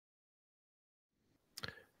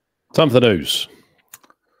Time for the news.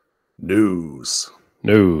 News.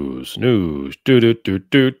 News. News. Yep.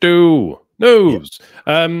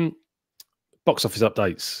 Box office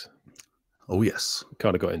updates. Oh, yes.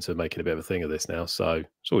 Kind of got into making a bit of a thing of this now, so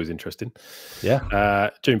it's always interesting. Yeah.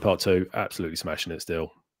 June Part 2, absolutely smashing it still.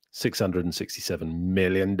 $667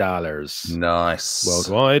 million Nice.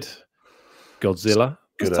 worldwide. Godzilla.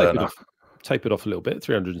 Good Tapered off a little bit,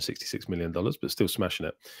 $366 million, but still smashing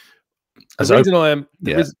it.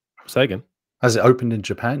 Say again. Has it opened in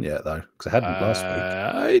Japan yet, though? Because it hadn't last week.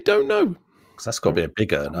 I don't know. Because that's got to be a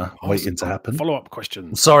big earner waiting to happen. Follow-up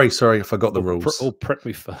questions. Sorry, I forgot the rules. Or prep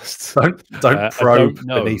me first. Don't probe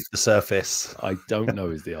beneath the surface. I don't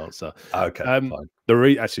know is the answer. Okay, fine. There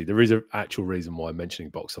is an actual reason why I'm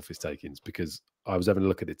mentioning box office takings, because I was having a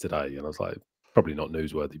look at it today and I was like, probably not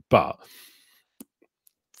newsworthy, but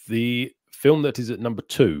the film that is at number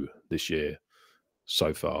 2 this year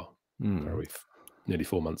so far, nearly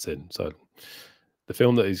 4 months in. So the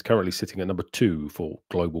film that is currently sitting at number 2 for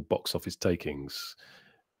global box office takings,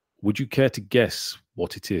 would you care to guess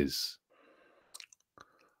what it is?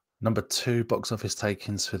 Number 2 box office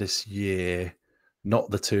takings for this year. Not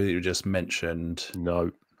the 2 that you just mentioned.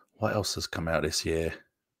 No. What else has come out this year?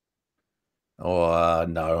 Oh,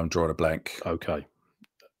 no, I'm drawing a blank. Okay.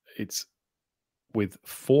 It's with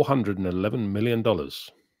 $411 million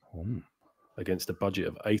against a budget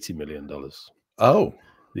of $80 million. Oh.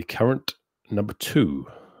 The current number 2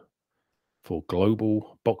 for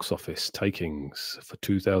global box office takings for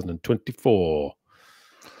 2024.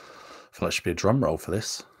 I feel like it should be a drum roll for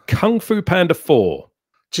this. Kung Fu Panda 4.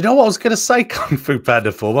 Do you know what I was going to say? Kung Fu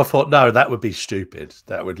Panda 4. I thought, no, that would be stupid.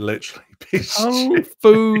 That would literally be Kung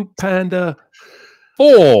Fu Panda 4.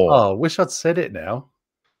 Oh, I wish I'd said it now.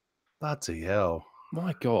 Bloody hell.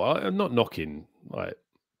 My God, I'm not knocking, like,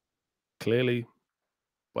 clearly,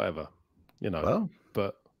 whatever,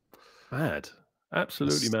 but mad.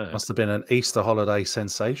 Absolutely mad. Must have been an Easter holiday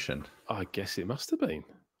sensation. I guess it must have been.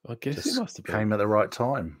 Came at the right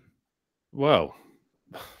time. Well,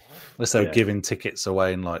 unless they were giving tickets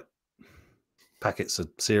away in like packets of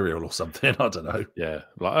cereal or something. I don't know. Yeah,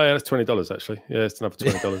 like that's $20 actually. Yeah, it's another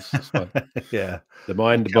 $20. That's fine. Yeah, the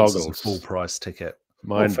mind boggles. Full price ticket.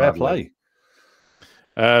 Fair play.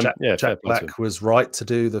 Jack Black was right to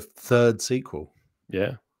do the 3rd sequel.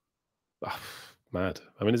 Yeah, mad.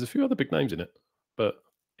 I mean, there's a few other big names in it, but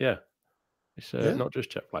yeah, it's not just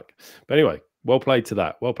Jack Black. But anyway, well played to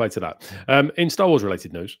that. Well played to that. In Star Wars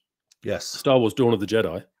related news, yes, Star Wars: Dawn of the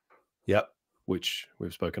Jedi. Yep, which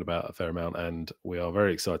we've spoken about a fair amount, and we are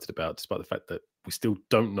very excited about, despite the fact that we still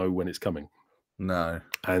don't know when it's coming. No,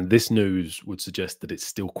 and this news would suggest that it's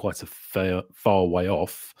still quite a far way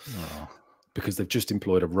off. Because they've just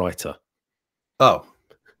employed a writer. Oh,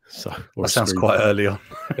 so that sounds quite early on.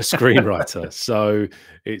 A screenwriter. So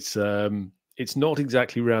it's not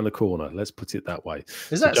exactly round the corner. Let's put it that way.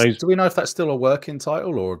 Is that? Do we know if that's still a working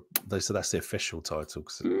title, or they said that's the official title?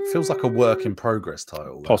 Because it feels like a work in progress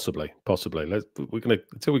title. Possibly. We're gonna,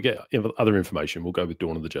 until we get other information, we'll go with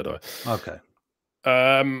Dawn of the Jedi. Okay.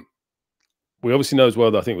 We obviously know as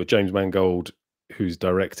well that I think with James Mangold, who's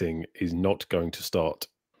directing, is not going to start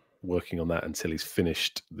working on that until he's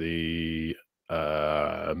finished the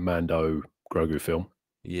Mando Grogu film.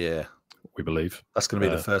 Yeah, we believe that's going to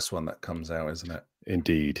be the first one that comes out, isn't it?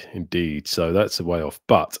 Indeed. So that's a way off.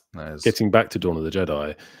 But getting back to Dawn of the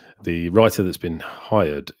Jedi, the writer that's been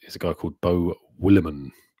hired is a guy called Bo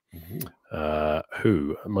Willimon,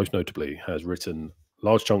 who most notably has written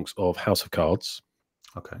large chunks of House of Cards.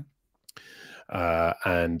 Okay.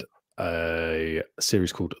 And a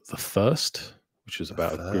series called The First, which was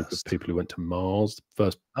about a group of people who went to Mars, the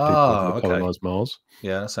first people to colonize Mars.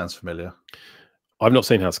 Yeah, that sounds familiar. I've not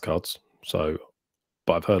seen House of Cards, but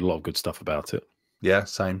I've heard a lot of good stuff about it. Yeah,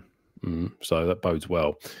 same. So that bodes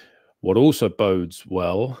well. What also bodes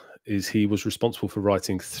well is he was responsible for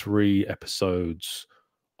writing 3 episodes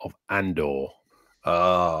of Andor.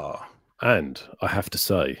 And I have to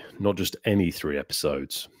say, not just any 3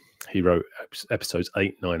 episodes. He wrote episodes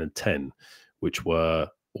 8, 9, and 10, which were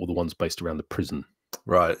all the ones based around the prison.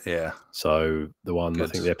 Right, yeah. So the one, I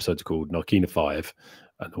think the episode's called Narkina 5,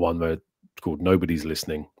 and the one where it's called Nobody's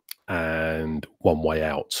Listening, and One Way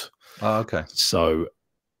Out. Oh, okay. So,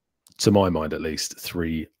 to my mind at least,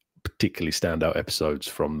 3 particularly standout episodes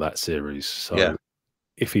from that series. So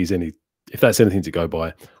if that's anything to go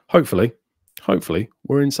by, hopefully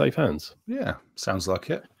we're in safe hands. Yeah, sounds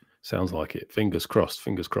like it. Fingers crossed.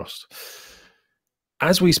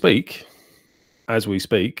 As we speak,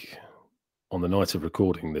 on the night of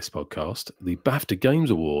recording this podcast, the BAFTA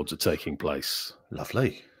Games Awards are taking place.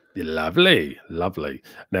 Lovely. Lovely, lovely.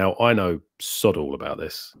 Now, I know sod all about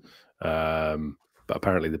this, but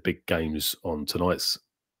apparently the big games on tonight's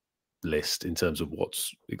list in terms of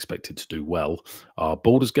what's expected to do well are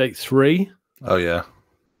Baldur's Gate 3. Oh, yeah.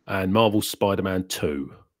 And Marvel's Spider-Man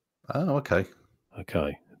 2. Oh, okay.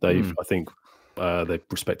 Okay. They've, I think, they've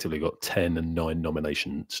respectively got 10 and 9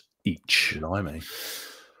 nominations each. Blimey.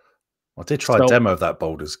 I did try a demo of that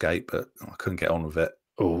Baldur's Gate, but I couldn't get on with it.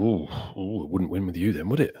 Oh, it wouldn't win with you then,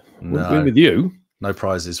 would it? No. Wouldn't win with you. No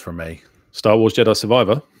prizes from me. Star Wars Jedi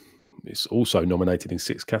Survivor. It's also nominated in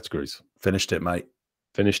 6 categories. Finished it, mate.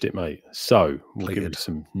 Finished it, mate. So we'll give you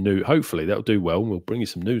some new. Hopefully that'll do well. We'll bring you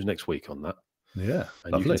some news next week on that. Yeah,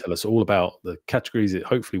 and you can tell us all about the categories it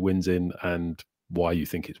hopefully wins in and why you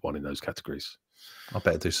think it's won in those categories. I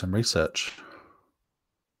better do some research.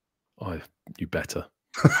 You better.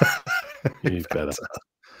 You better.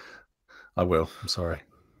 I will. I'm sorry.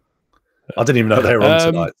 I didn't even know they were on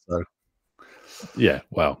tonight. So yeah,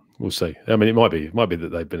 well, we'll see. I mean, it might be that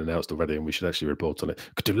they've been announced already, and we should actually report on it.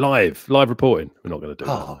 Could do live reporting. We're not going to do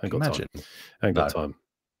that. Ain't got time. Ain't got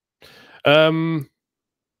time.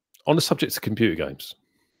 On the subject of computer games,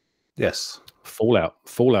 yes,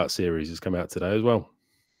 Fallout series has come out today as well.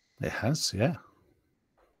 It has, yeah.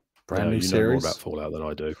 Brand new series. You know more about Fallout than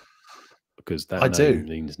I do, because that name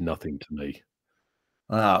means nothing to me.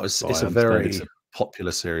 It's a very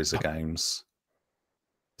popular series of games.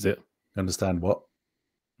 Is it? You understand what?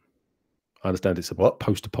 I understand it's a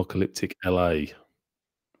post-apocalyptic LA.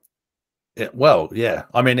 Well, yeah.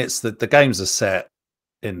 I mean, it's the games are set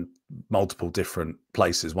in multiple different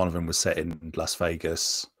places. One of them was set in Las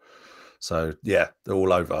Vegas. So yeah, they're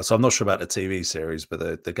all over. So I'm not sure about the TV series,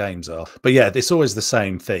 but the games are. But yeah, it's always the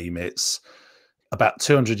same theme. It's about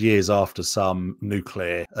 200 years after some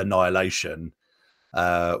nuclear annihilation,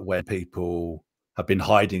 when people have been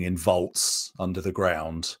hiding in vaults under the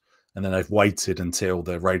ground, and then they've waited until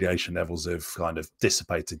the radiation levels have kind of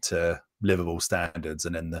dissipated to livable standards,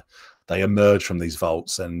 and then they emerge from these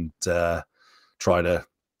vaults and try to,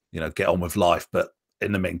 get on with life. But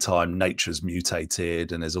in the meantime, nature's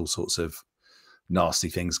mutated and there's all sorts of nasty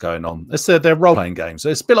things going on. They're role-playing games. So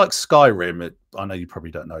it's a bit like Skyrim. I know you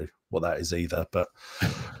probably don't know what that is either, but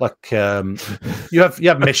like you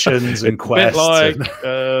have missions and quests. Like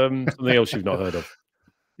something else you've not heard of.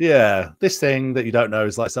 Yeah, this thing that you don't know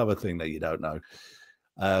is like this other thing that you don't know.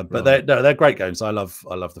 But they're great games. I love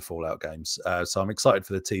the Fallout games. So I'm excited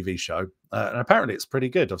for the TV show. And apparently it's pretty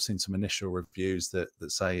good. I've seen some initial reviews that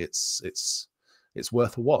say it's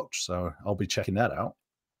worth a watch. So I'll be checking that out.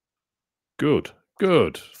 Good.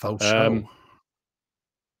 Full show.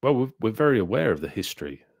 Well, we're very aware of the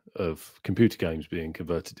history of computer games being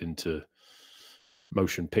converted into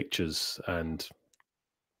motion pictures and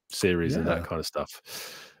series and that kind of stuff.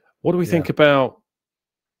 What do we think about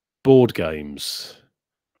board games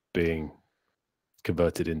being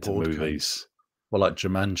converted into movies? Games. Well, like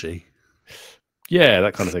Jumanji. Yeah,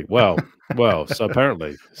 that kind of thing. Well, so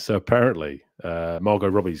apparently, Margot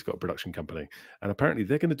Robbie's got a production company, and apparently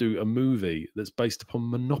they're going to do a movie that's based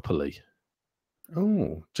upon Monopoly.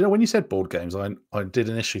 Oh, do you know, when you said board games, I did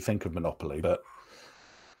initially think of Monopoly, but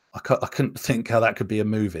I couldn't think how that could be a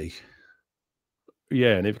movie.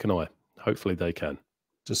 Yeah, neither can I. Hopefully they can.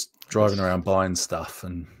 Just driving around buying stuff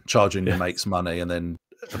and charging your mates money, and then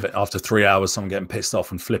after 3 hours, someone getting pissed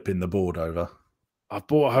off and flipping the board over. I've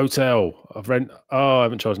bought a hotel. I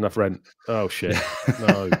haven't charged enough rent. Oh shit!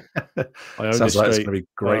 No, I own sounds like it's going to be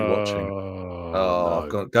great watching. Oh,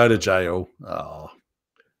 no. Go to jail. Oh,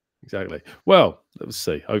 exactly. Well, let's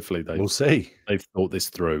see. Hopefully we'll see. They've thought this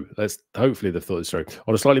through. Hopefully they've thought this through.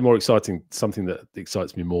 On a slightly more exciting, something that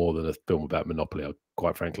excites me more than a film about Monopoly,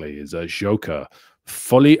 quite frankly, is Joker,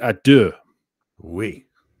 Folie à Deux. Oui.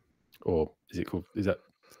 Or is it called? Is that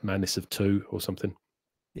Madness of Two or something?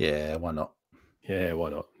 Yeah, why not? Yeah, why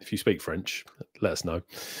not? If you speak French, let us know.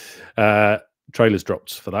 Trailers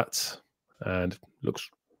dropped for that, and looks,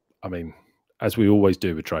 I mean, as we always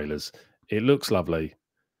do with trailers, it looks lovely.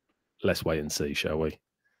 Let's wait and see, shall we?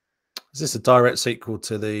 Is this a direct sequel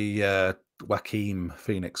to the Joaquin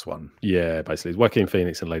Phoenix one? Yeah, basically. Joaquin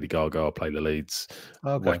Phoenix and Lady Gaga play the leads.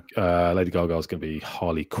 Okay. Lady Gaga is going to be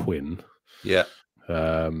Harley Quinn. Yeah.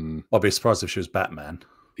 I'll be surprised if she was Batman.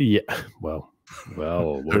 Yeah. Well,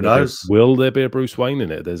 who knows? Will there be a Bruce Wayne in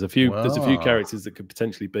it? There's a few characters that could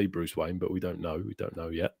potentially be Bruce Wayne, but we don't know. We don't know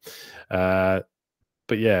yet. But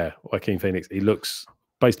yeah, Joaquin Phoenix, he looks,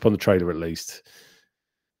 based upon the trailer at least,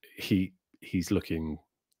 he's looking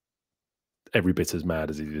every bit as mad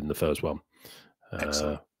as he did in the first one.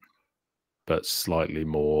 But slightly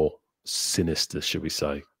more sinister, should we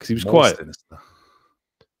say? Because he was quite sinister.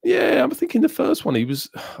 Yeah, I'm thinking the first one. He was.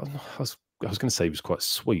 I was going to say he was quite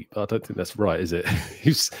sweet, but I don't think that's right, is it?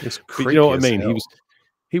 He's. You know what I mean?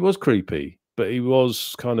 He was creepy, but he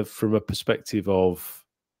was kind of from a perspective of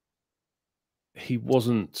he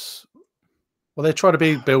wasn't. Well, they try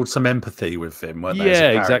to build some empathy with him, weren't they?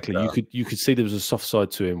 Yeah, exactly. You could see there was a soft side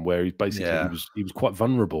to him where he basically Yeah. he was quite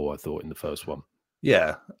vulnerable. I thought in the first one.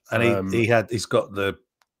 Yeah, and he's got the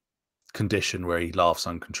condition where he laughs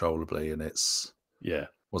uncontrollably, and it's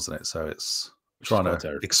wasn't it? So it's trying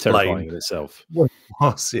to explain in itself. What it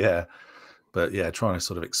was, yeah. But yeah, trying to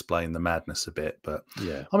sort of explain the madness a bit. But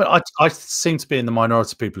yeah, I mean, I seem to be in the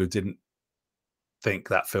minority of people who didn't think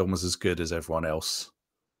that film was as good as everyone else.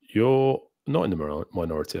 You're not in the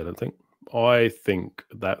minority, I don't think. I think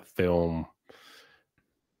that film,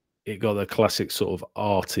 it got the classic sort of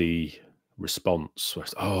arty response. Where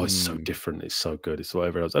it's so different. It's so good. It's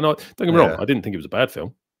whatever else. And don't get me wrong, I didn't think it was a bad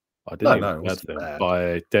film. I didn't think it was a bad film, but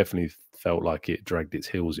I definitely felt like it dragged its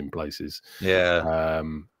heels in places. Yeah.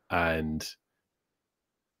 And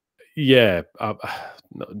yeah,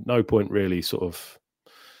 no point really sort of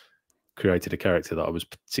created a character that I was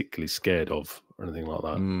particularly scared of or anything like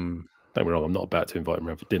that. Don't get me wrong, I'm not about to invite him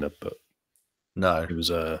around for dinner, but no, it was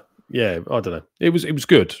yeah, I don't know. It was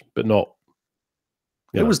good, but not.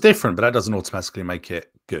 It was different, but that doesn't automatically make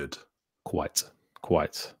it good. Quite.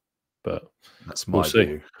 But that's my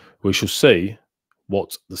view. We shall see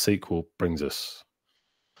what the sequel brings us.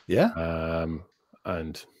 Yeah.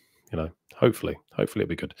 And hopefully it'll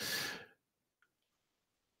be good.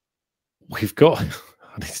 We've got.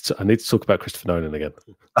 I need to talk about Christopher Nolan again.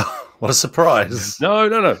 What a surprise! No.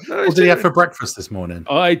 What did he have for breakfast this morning?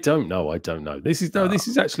 I don't know. This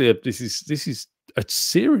is actually this is a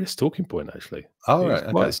serious talking point. Actually, right,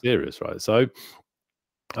 quite serious, right? So,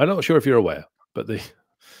 I'm not sure if you're aware, but to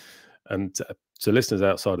listeners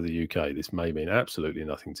outside of the UK, this may mean absolutely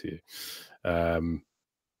nothing to you.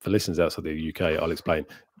 For listeners outside the UK, I'll explain.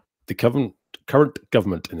 The current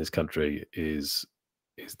government in this country is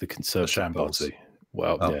the Conservative Party.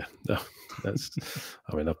 Well, yeah, that's.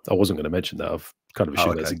 I mean, I wasn't going to mention that. I've kind of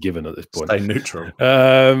assumed that's a given at this point. Stay neutral.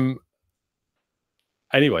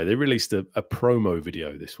 Anyway, they released a promo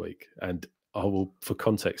video this week, and I will, for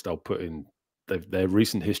context, I'll put in their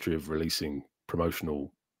recent history of releasing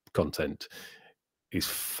promotional content is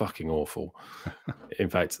fucking awful. In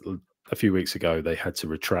fact, a few weeks ago, they had to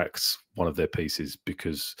retract one of their pieces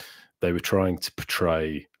because they were trying to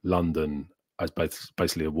portray London as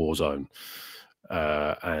basically a war zone.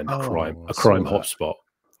 And a crime hotspot,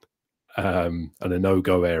 and a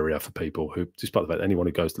no-go area for people who, despite the fact that anyone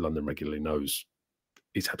who goes to London regularly knows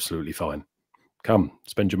it's absolutely fine. Come,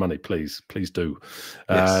 spend your money, please do.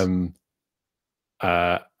 Yes.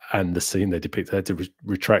 And the scene they depicted, they had to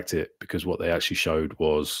retract it because what they actually showed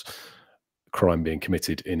was crime being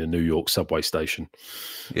committed in a New York subway station.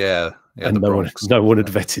 Yeah, and no one had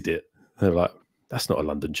vetted it. They're like, that's not a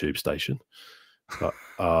London tube station. Like,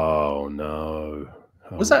 oh no!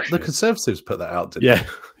 Was that the Conservatives put that out? Yeah.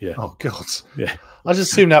 Oh god! Yeah, I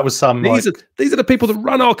just assumed that was some. These are the people that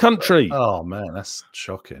run our country. Oh man, that's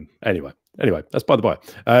shocking. Anyway, that's by the by.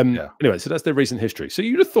 Anyway, so that's their recent history. So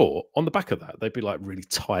you'd have thought on the back of that they'd be like really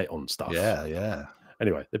tight on stuff. Yeah.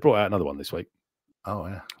 Anyway, they brought out another one this week. Oh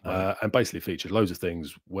yeah. Wow. And basically featured loads of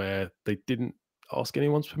things where they didn't ask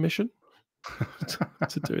anyone's permission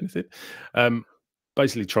to do anything.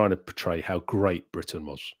 Basically trying to portray how great Britain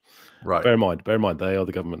was. Right. Bear in mind, they are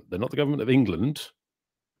the government. They're not the government of England.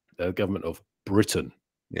 They're the government of Britain.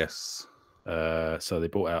 Yes. So they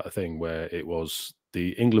brought out a thing where it was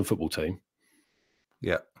the England football team.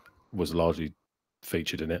 Yeah. Was largely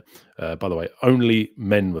featured in it. By the way, only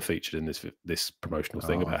men were featured in this promotional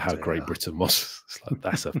thing about how great Britain was. It's like,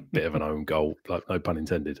 that's a bit of an own goal. Like, no pun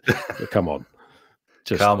intended. But come on.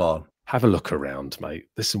 Come on. Have a look around, mate.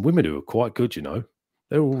 There's some women who are quite good, you know.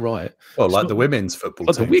 They're all right. Well, like the women's football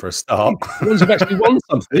team for a start. The ones who've actually won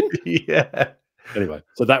something. Yeah. Anyway,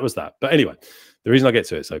 so that was that. But anyway, the reason I get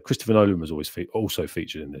to it, so Christopher Nolan was always also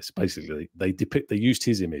featured in this. Basically, they used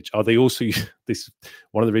his image. They also this.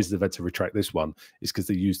 One of the reasons they've had to retract this one is because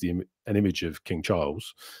they used an image of King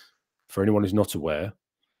Charles. For anyone who's not aware,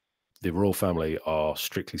 the royal family are,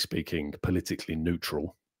 strictly speaking, politically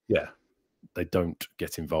neutral. Yeah. They don't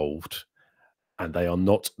get involved. And they are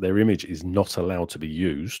not, their image is not allowed to be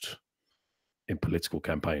used in political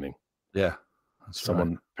campaigning. Yeah.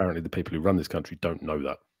 Apparently the people who run this country don't know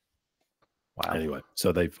that. Wow. Anyway,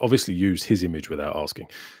 so they've obviously used his image without asking.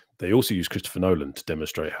 They also use Christopher Nolan to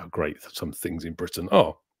demonstrate how great some things in Britain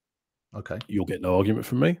are. Okay. You'll get no argument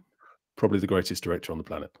from me. Probably the greatest director on the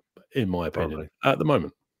planet, in my opinion, at the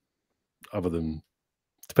moment. Other than,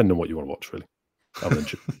 depending on what you want to watch, really.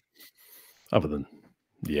 Other than,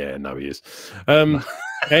 yeah, no, he is.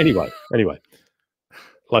 Anyway,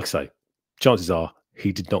 like I say, chances are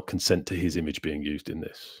he did not consent to his image being used in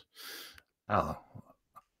this. Oh,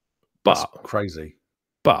 but crazy.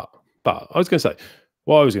 But I was going to say,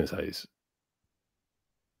 what I was going to say is,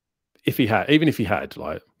 even if he had,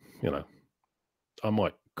 like, you know, I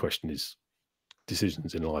might question his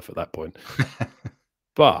decisions in life at that point.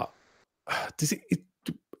 But does it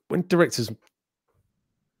when directors,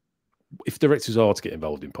 if directors are to get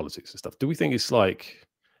involved in politics and stuff, do we think it's like,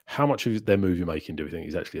 how much of their movie making do we think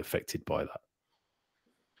is actually affected by that?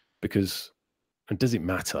 Because, and does it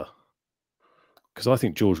matter? Because I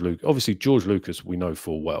think George Lucas, we know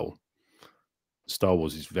full well, Star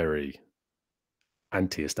Wars is very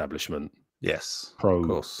anti-establishment. Yes, pro, of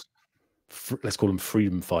course. Let's call them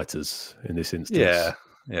freedom fighters in this instance. Yeah,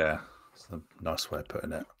 yeah. It's a nice way of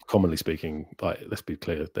putting it. Commonly speaking, like, let's be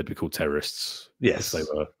clear, they'd be called terrorists. Yes. If they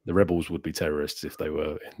were, the rebels would be terrorists if they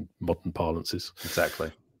were in modern parlances.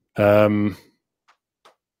 Exactly. But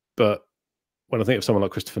when I think of someone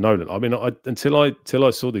like Christopher Nolan, I mean, until I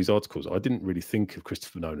saw these articles, I didn't really think of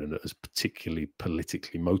Christopher Nolan as particularly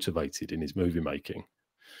politically motivated in his movie making.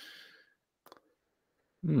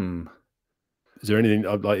 Is there anything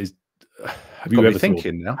like? Have you ever thought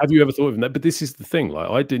of that? But this is the thing. Like,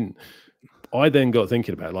 I then got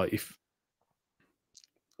thinking about, like, if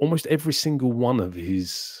almost every single one of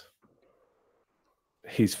his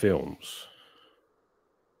films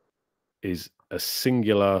is a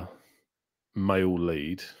singular male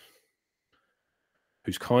lead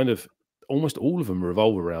who's kind of, almost all of them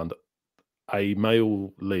revolve around a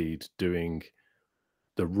male lead doing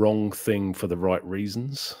the wrong thing for the right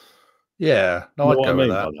reasons. Yeah, no, I'd go with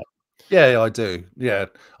that. Yeah, I do. Yeah,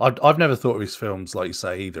 I've never thought of his films, like you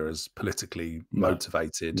say, either as politically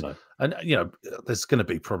motivated. No. And, you know, there's going to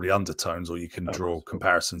be probably undertones, or you can draw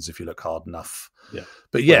comparisons if you look hard enough. Yeah,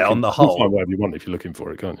 but yeah, on the whole, find whatever you want if you're looking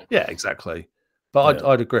for it, can't you? Yeah, exactly. But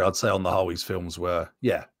I'd agree. I'd say on the whole, his films were,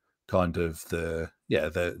 kind of the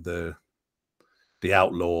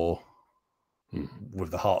outlaw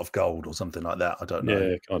with the heart of gold or something like that. I don't know.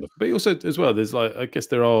 Yeah, kind of. But also, as well, there's, like, I guess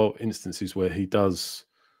there are instances where he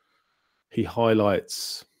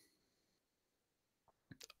highlights,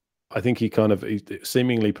 I think he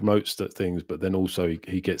seemingly promotes things, but then also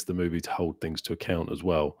he gets the movie to hold things to account as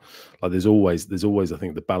well. Like, there's always I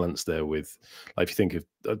think the balance there with, like, if you think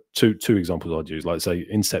of two examples I'd use, like, say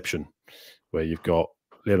Inception, where you've got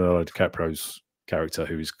Leonardo DiCaprio's character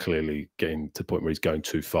who is clearly getting to the point where he's going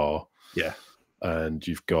too far. Yeah. And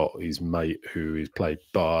you've got his mate who is played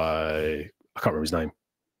by, I can't remember his name.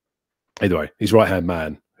 Either way, his right-hand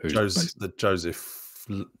man, who's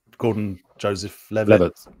Gordon Joseph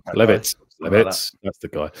Levitt. Levitt. That's the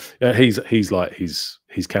guy. Yeah, he's like his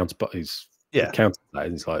counterpart. He's counter that,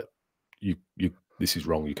 and he's like, you this is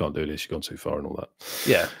wrong. You can't do this. You've gone too far, and all that.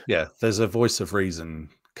 Yeah, yeah. There's a voice of reason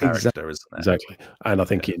character, isn't there? Exactly. And I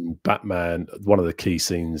think in Batman, one of the key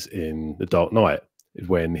scenes in The Dark Knight is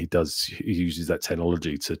when he uses that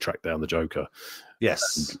technology to track down the Joker.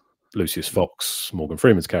 Yes. And Lucius Fox, Morgan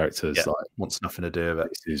Freeman's character, is like, wants nothing to do with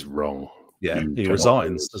it. This is wrong. Yeah, he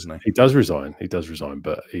resigns, doesn't he? He does resign,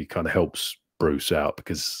 but he kind of helps Bruce out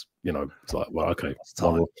because, you know, it's like, well, okay,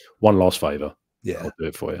 one last favor. Yeah, I'll do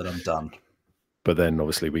it for you. And I'm done. But then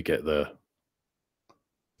obviously we get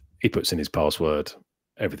he puts in his password,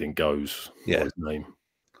 everything goes. Yeah. His name.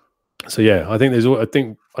 So yeah, I think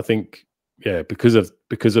I think yeah, because of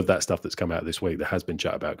that stuff that's come out this week, there has been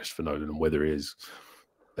chat about Christopher Nolan and whether he is,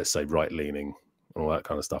 let's say, right leaning and all that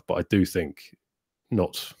kind of stuff. But I do think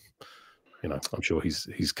not. You know, I'm sure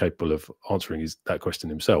he's capable of answering that question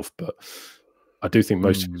himself. But I do think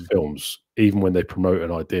most of his films, even when they promote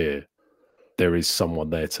an idea, there is someone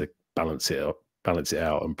there to balance it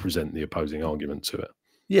out and present the opposing argument to it.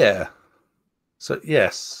 Yeah. So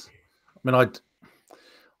yes, I mean,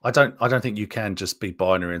 I don't think you can just be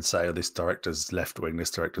binary and say, oh, this director's left wing, this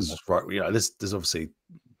director's right. You know, there's obviously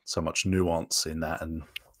so much nuance in that, and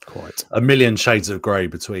quite a million shades of grey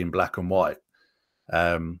between black and white.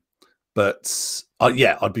 But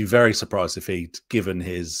I'd be very surprised if he'd given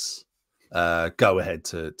his go ahead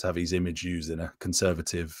to have his image used in a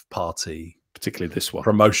Conservative Party, particularly this one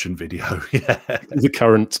promotion video. Yeah, the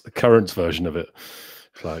current version of it.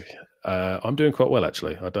 Like, I'm doing quite well,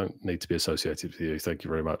 actually. I don't need to be associated with you. Thank you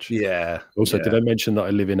very much. Yeah. Also, did I mention that I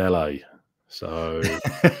live in LA? So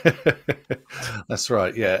that's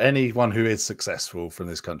right. Yeah, anyone who is successful from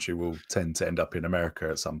this country will tend to end up in America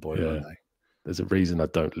at some point, won't they? There's a reason I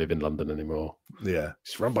don't live in London anymore. Yeah.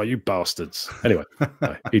 It's run by you bastards. Anyway,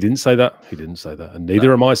 no, he didn't say that. And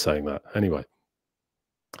neither am I saying that. Anyway.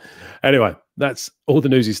 Anyway, that's all the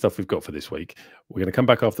newsy stuff we've got for this week. We're going to come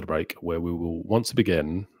back after the break, where we will once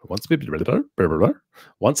again. Well, are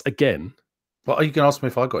you going to ask me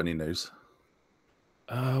if I got any news?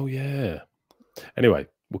 Oh yeah. Anyway,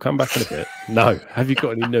 we'll come back in a bit. No, have you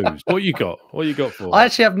got any news? What you got? What you got for? I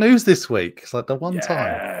actually have news this week. It's like the one time.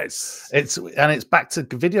 Yes. It's back to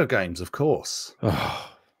video games, of course.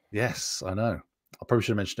 Oh. Yes, I know. I probably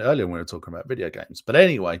should have mentioned it earlier when we were talking about video games. But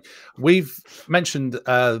anyway, we've mentioned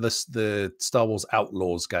the Star Wars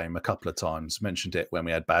Outlaws game a couple of times. Mentioned it when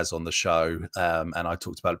we had Baz on the show, and I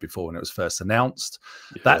talked about it before when it was first announced.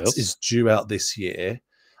 Yes. That is due out this year.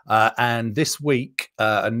 And this week,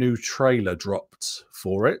 a new trailer dropped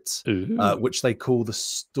for it, which they call the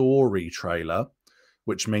story trailer,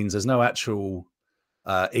 which means there's no actual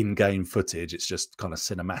in-game footage. It's just kind of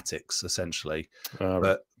cinematics, essentially.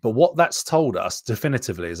 But what that's told us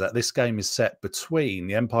definitively is that this game is set between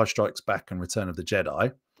The Empire Strikes Back and Return of the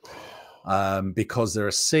Jedi, because there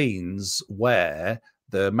are scenes where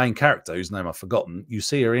the main character, whose name I've forgotten, you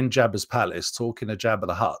see her in Jabba's palace talking to Jabba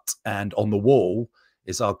the Hutt, and on the wall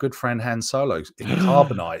is our good friend Han Solo in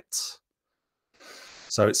carbonite.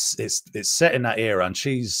 So it's set in that era, and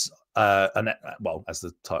she's well, as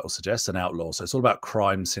the title suggests, an outlaw. So it's all about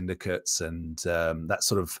crime syndicates and that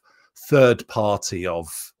sort of third party of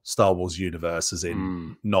Star Wars universe, as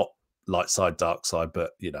in not light side, dark side,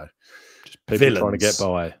 but you know, just people trying to get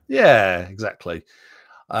by. Yeah, exactly.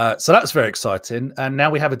 So that's very exciting, and now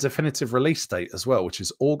we have a definitive release date as well, which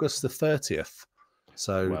is August the 30th.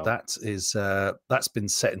 So that is that's been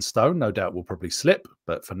set in stone. No doubt we'll probably slip,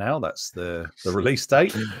 but for now that's the release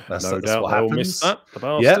date. That's no doubt what they'll happens. miss that, the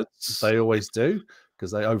bastards. Yeah, they always do,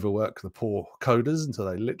 because they overwork the poor coders until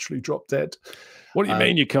they literally drop dead. What do you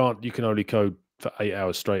mean you can't? You can only code for 8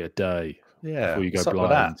 hours straight a day. Yeah, before you go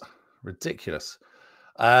blind. Ridiculous.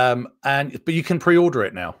 But you can pre-order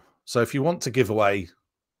it now. So if you want to give away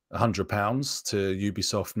 £100 to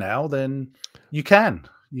Ubisoft now, then you can.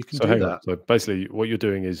 You can do that. So basically, what you're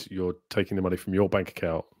doing is you're taking the money from your bank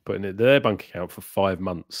account, putting it in their bank account for 5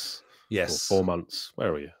 months. Yes, 4 months.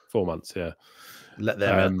 Where are you? 4 months. Yeah. Let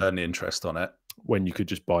them earn the interest on it. When you could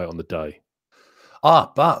just buy it on the day.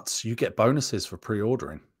 But you get bonuses for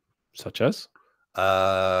pre-ordering, such as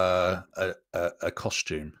a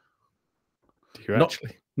costume. Do you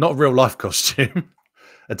actually? Not a real life costume.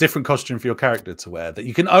 A different costume for your character to wear that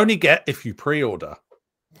you can only get if you pre-order.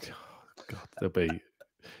 God, there'll be.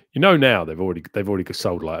 You know, now they've already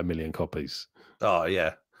sold like 1 million copies. Oh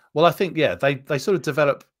yeah. Well, I think they sort of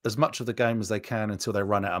develop as much of the game as they can until they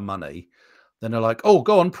run out of money. Then they're like, "Oh,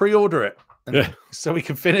 go on, pre-order it, so we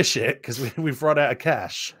can finish it because we've run out of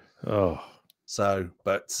cash." Oh. So,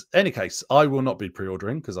 but any case, I will not be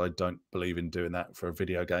pre-ordering because I don't believe in doing that for a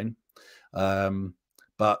video game.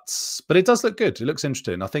 But it does look good. It looks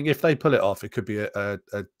interesting. I think if they pull it off, it could be a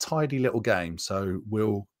tidy little game. So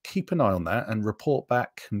we'll keep an eye on that and report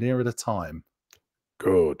back nearer the time.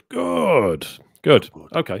 Good.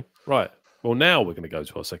 Okay, right. Well, now we're going to go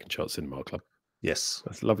to our Second Shot Cinema Club. Yes.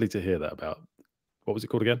 That's lovely to hear that about. What was it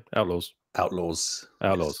called again? Outlaws. Outlaws.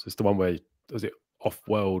 Yes. It's the one where, was it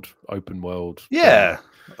off-world, open world? Yeah,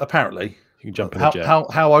 apparently. You can jump in a jet.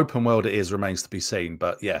 How open world it is remains to be seen.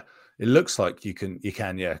 But yeah, it looks like you can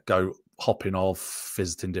go hopping off,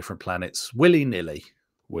 visiting different planets willy-nilly.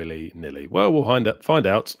 Well, we'll find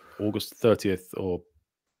out August 30th or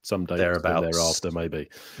some day thereafter, maybe.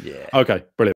 Yeah. Okay, brilliant.